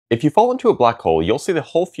If you fall into a black hole, you'll see the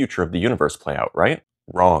whole future of the universe play out, right?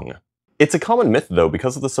 Wrong. It's a common myth, though,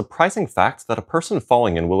 because of the surprising fact that a person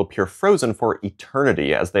falling in will appear frozen for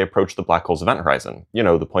eternity as they approach the black hole's event horizon,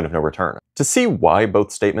 the point of no return. To see why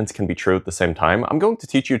both statements can be true at the same time, I'm going to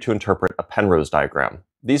teach you to interpret a Penrose diagram.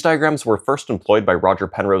 These diagrams were first employed by Roger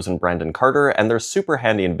Penrose and Brandon Carter, and they're super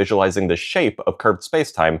handy in visualizing the shape of curved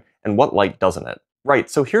spacetime and what light does in it. Right,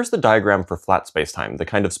 so here's the diagram for flat spacetime, the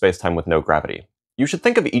kind of spacetime with no gravity. You should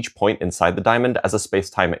think of each point inside the diamond as a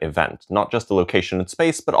spacetime event, not just a location in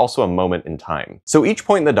space, but also a moment in time. So each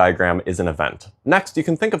point in the diagram is an event. Next, you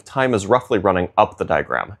can think of time as roughly running up the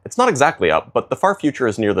diagram. It's not exactly up, but the far future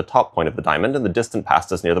is near the top point of the diamond, and the distant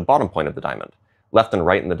past is near the bottom point of the diamond. Left and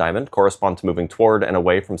right in the diamond correspond to moving toward and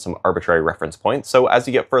away from some arbitrary reference point, so as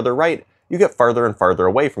you get further right, you get farther and farther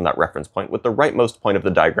away from that reference point, with the rightmost point of the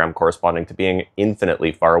diagram corresponding to being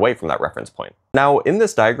infinitely far away from that reference point. Now, in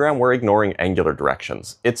this diagram, we're ignoring angular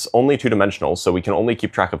directions. It's only two-dimensional, so we can only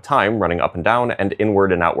keep track of time running up and down, and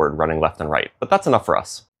inward and outward running left and right, but that's enough for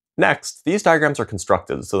us. Next, these diagrams are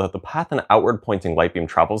constructed so that the path an outward-pointing light beam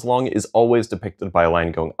travels along is always depicted by a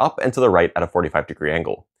line going up and to the right at a 45-degree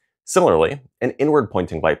angle. Similarly, an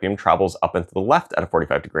inward-pointing light beam travels up and to the left at a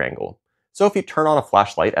 45-degree angle. So if you turn on a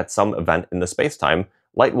flashlight at some event in the spacetime,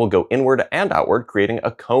 light will go inward and outward, creating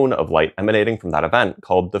a cone of light emanating from that event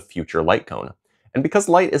called the future light cone. And because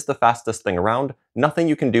light is the fastest thing around, nothing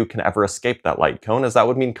you can do can ever escape that light cone, as that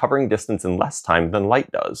would mean covering distance in less time than light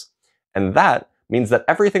does. And that means that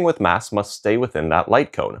everything with mass must stay within that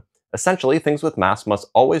light cone. Essentially, things with mass must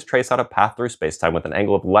always trace out a path through spacetime with an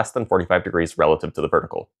angle of less than 45 degrees relative to the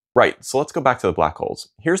vertical. Right, so let's go back to the black holes.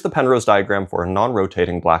 Here's the Penrose diagram for a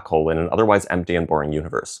non-rotating black hole in an otherwise empty and boring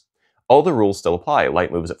universe. All the rules still apply.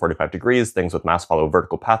 Light moves at 45 degrees, things with mass follow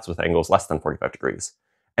vertical paths with angles less than 45 degrees.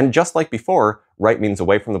 And just like before, right means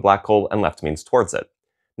away from the black hole and left means towards it.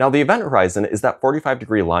 Now, the event horizon is that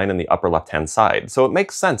 45-degree line in the upper left-hand side, so it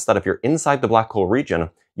makes sense that if you're inside the black hole region,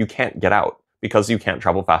 you can't get out, because you can't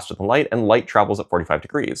travel faster than light, and light travels at 45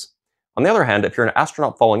 degrees. On the other hand, if you're an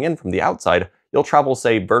astronaut falling in from the outside, you'll travel,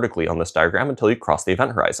 say, vertically on this diagram until you cross the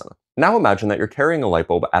event horizon. Now imagine that you're carrying a light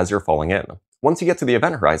bulb as you're falling in. Once you get to the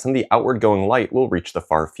event horizon, the outward-going light will reach the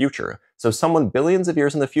far future, so someone billions of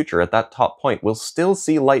years in the future at that top point will still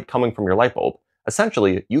see light coming from your light bulb.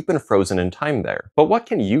 Essentially, you've been frozen in time there. But what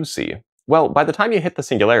can you see? Well, by the time you hit the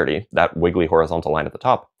singularity, that wiggly horizontal line at the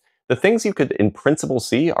top, the things you could in principle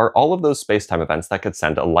see are all of those spacetime events that could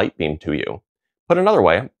send a light beam to you. Put another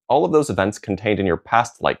way, all of those events contained in your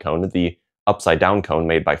past light cone, the upside-down cone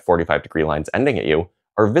made by 45-degree lines ending at you,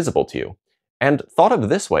 are visible to you. And thought of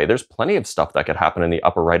this way, there's plenty of stuff that could happen in the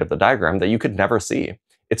upper right of the diagram that you could never see.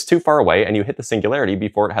 It's too far away and you hit the singularity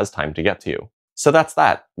before it has time to get to you. So that's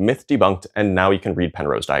that. Myth debunked, and now you can read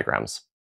Penrose diagrams.